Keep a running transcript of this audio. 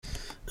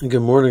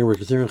Good morning. We're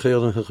continuing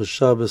Hilchos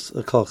Shabbos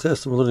Klal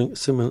Ches, and we're learning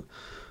Siman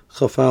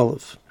Chaf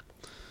Aleph.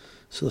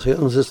 So the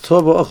Chayil says,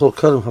 "Tova achol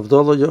kadam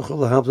Havdalah yochel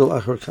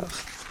lahavdil achar kach."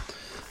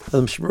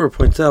 The Mishnah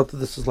points out that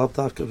this is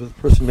lavdaka if a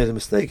person made a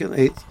mistake and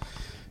ate,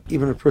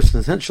 even a person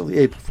intentionally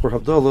ate before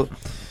Havdalah,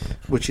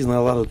 which he's not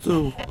allowed to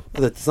do.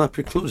 That does not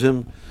preclude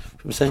him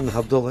from saying the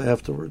Havdalah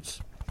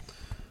afterwards.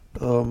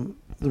 The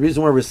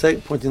reason why we're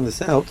pointing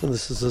this out, and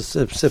this is a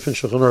sif in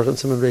Shulchan Aruch and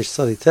Siman Reish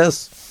Tzadi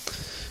Tes,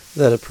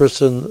 that a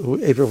person who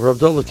ate before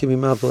Havdalah can be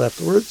mavdil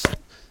afterwards.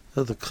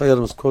 The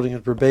Klal is quoting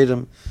it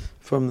verbatim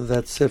from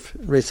that sif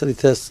Reish Tzadi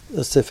Tes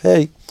sif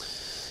hey,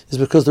 is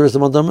because there is a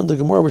mandam in the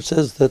Gemara which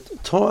says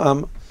that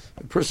to'am,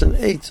 a person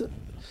ate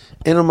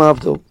in a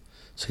mavdil,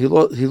 so he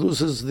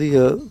loses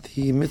the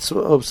mitzvah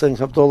of saying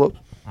Havdalah.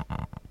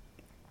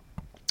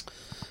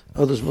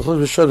 Others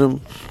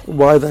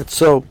why that's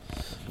so.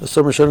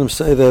 Some Rishonim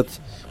say that,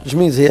 which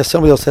means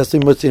somebody else has to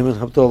be mitzvah him in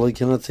Havdalah. He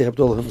cannot say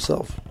Havdalah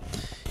himself.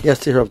 He has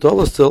to hear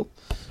Havdalah still.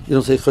 You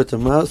don't say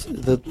Chotem Mas,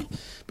 that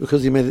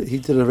because he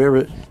did an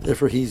error,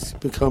 therefore he's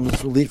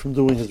becomes relieved from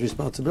doing his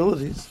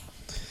responsibilities.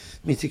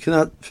 It means he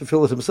cannot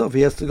fulfill it himself.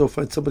 He has to go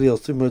find somebody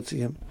else to mitzvah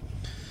him.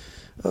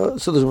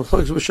 So there's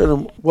machlokes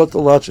Rishonim what the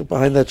logic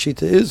behind that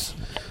shita is,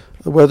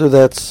 whether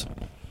that's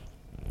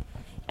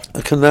a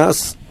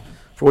kanas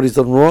for what he's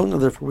done wrong,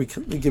 and therefore we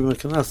give him a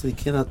kanas that he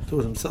cannot do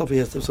it himself. He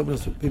has to have somebody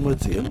else to be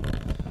mitzvah him,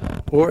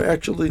 or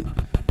actually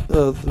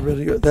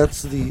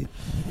that's the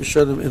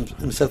Rishonim in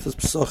Mesechtes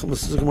Pesachim.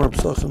 This is a Gemara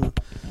Pesachim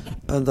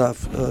and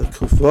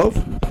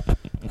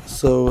Kufvav.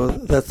 So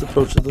that's the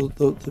approach that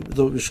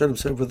the Rishonim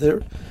say over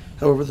there.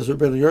 However, there's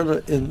Rabbeinu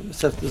Yonah in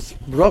Mesechtes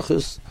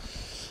Brachos,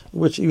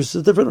 which uses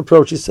a different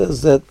approach. He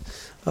says that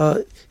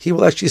he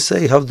will actually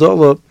say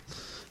Havdalah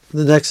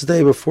the next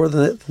day before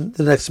the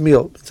next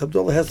meal.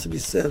 Havdalah has to be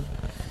said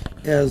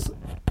as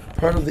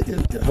part of the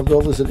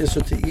Havdalah is an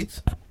issur to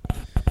eat.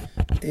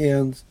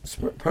 And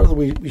part of the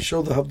way we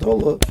show the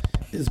Havdalah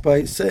is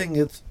by saying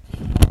it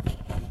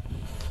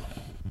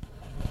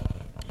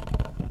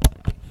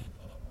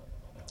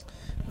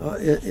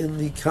in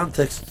the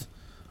context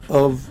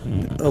of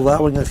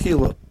allowing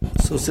achila.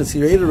 So since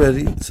he ate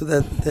already, so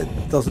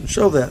that doesn't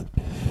show that.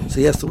 So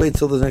he has to wait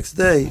till the next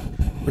day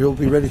where he'll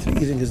be ready to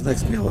be eating his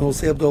next meal, and he'll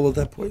say Havdalah at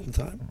that point in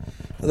time.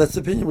 And that's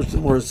the opinion which the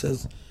Gemara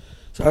says.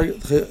 So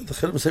the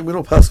Chayil is saying we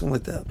don't pass him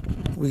like that.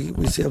 We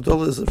see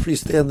Havdalah as a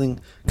freestanding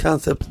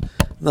concept,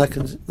 not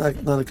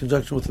in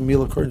conjunction with the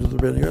meal according to the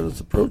Rabbeinu Yonah's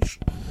approach.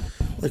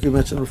 Like we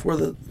mentioned before,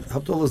 that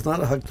Havdalah is not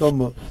a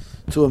hakdama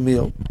to a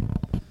meal.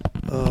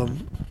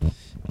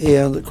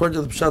 And according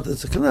to the Pshat,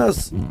 it's a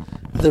kanas,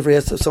 therefore he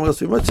has to have someone else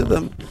to be much of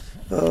them.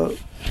 The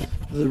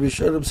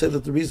Rishonim say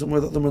that the reason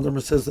why the other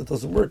Mandamar says that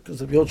doesn't work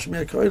is if Yod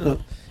Shmei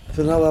Koina, if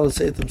they're not allowed to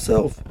say it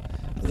themselves,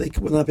 they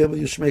would not be able to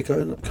use Shmei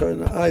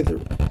Koina either.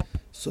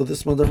 So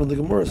this Mandamar in the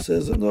Gemara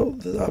says no,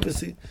 that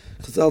obviously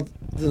Chazal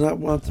did not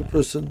want the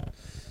person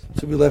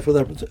to be left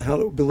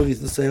without ability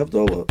to say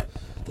Havdalah,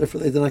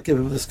 therefore they did not give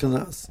him this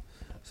kanas.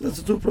 So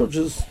that's the two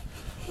approaches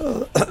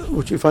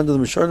which we find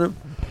in the Rishonim.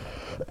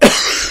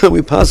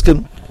 We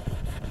paskin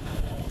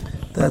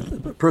that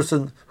a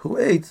person who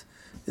ate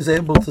is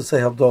able to say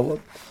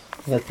Havdalah.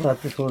 That's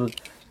not included.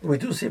 We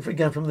do see,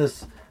 again, from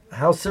this,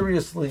 how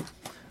seriously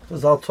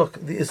Chazal took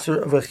the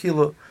issur of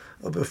achila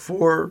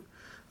before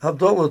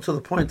Havdalah to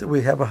the point that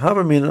we have a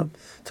havamina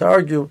to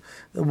argue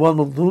that one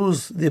will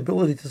lose the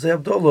ability to say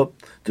Havdalah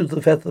due to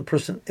the fact that the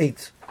person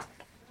ate.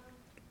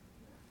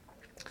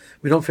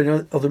 We don't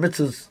find other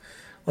mitzvahs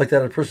like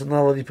that. A person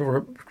not allowed to eat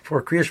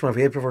before Kriya Shema. If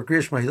he ate before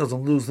Kriya Shema, he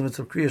doesn't lose the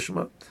mitzvah of Kriya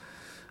Shema.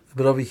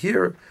 But over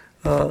here,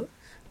 the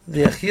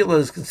achila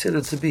is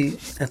considered to be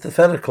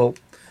antithetical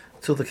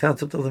to the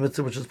concept of the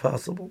mitzvah, which is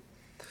possible.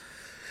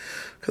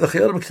 The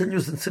Chayil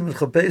continues in Siman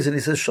Chabez, and he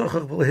says,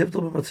 "Shachach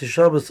v'lehivdol b'matzei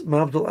Shabbos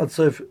ma'avdol ad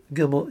sof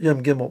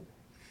yom gimel."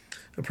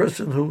 A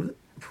person who,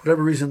 for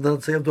whatever reason,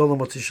 doesn't say Havdalah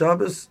Matzei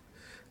Shabbos,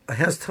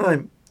 has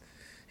time.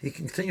 He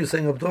can continue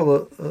saying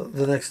Havdalah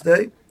the next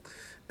day,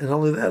 and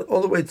only that, all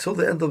the way till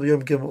the end of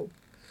Yom Gimel.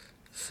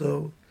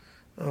 So,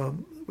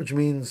 which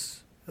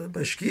means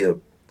by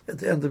Shkia at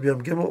the end of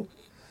Yom Gimel,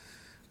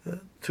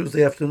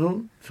 Tuesday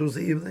afternoon,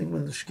 Tuesday evening,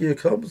 when the Shkia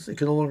comes, he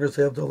can no longer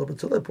say Havdalah. But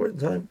until that point in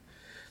time,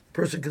 the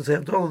person can say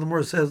Havdalah. The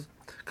Gemara says,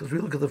 because we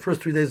look at the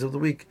first 3 days of the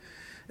week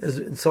as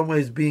in some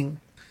ways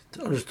being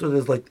understood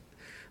as like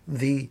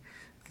the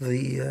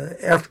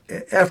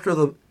after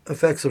the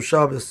effects of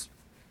Shabbos.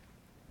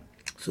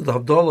 So the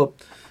Havdalah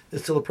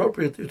is still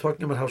appropriate. You're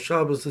talking about how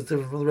Shabbos is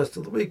different from the rest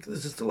of the week.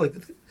 This is still like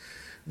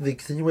the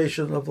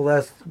continuation of the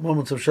last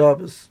moments of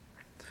Shabbos.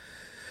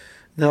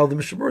 Now the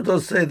Mishnah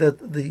does say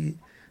that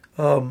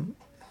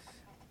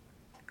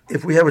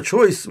if we have a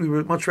choice, we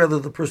would much rather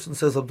the person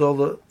says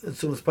Havdalah as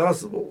soon as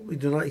possible.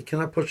 He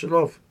cannot push it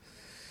off.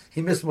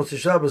 He missed Motzei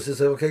Shabbos. He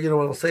said, okay, you know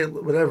what, I'll say it,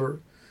 whatever.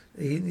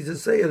 He needs to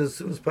say it as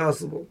soon as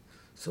possible.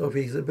 So if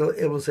he's able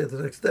to say it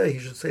the next day, he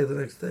should say it the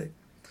next day.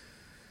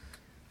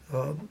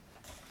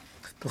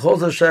 The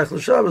Chol is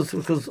Shaykh Shabbos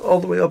because all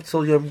the way up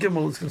till Yom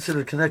Gimel is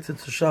considered connected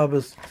to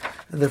Shabbos,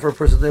 and therefore a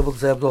person is able to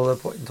say Havdalah at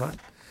that point in time.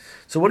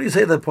 So what do you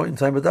say at that point in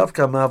time?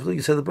 B'davka mavdil,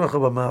 you say the bracha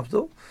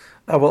b'mavdil.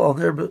 Well, al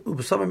ner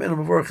u'b'samim enu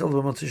mavorchel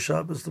v'motzi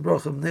Shabbos. The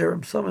bracha ner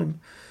and samim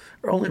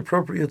are only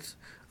appropriate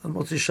on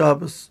Motzi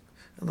Shabbos,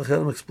 and the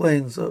Chedim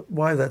explains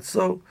why that's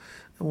so,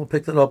 and we'll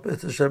pick that up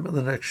at Hashem in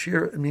the next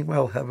year. And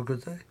meanwhile, have a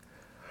good day.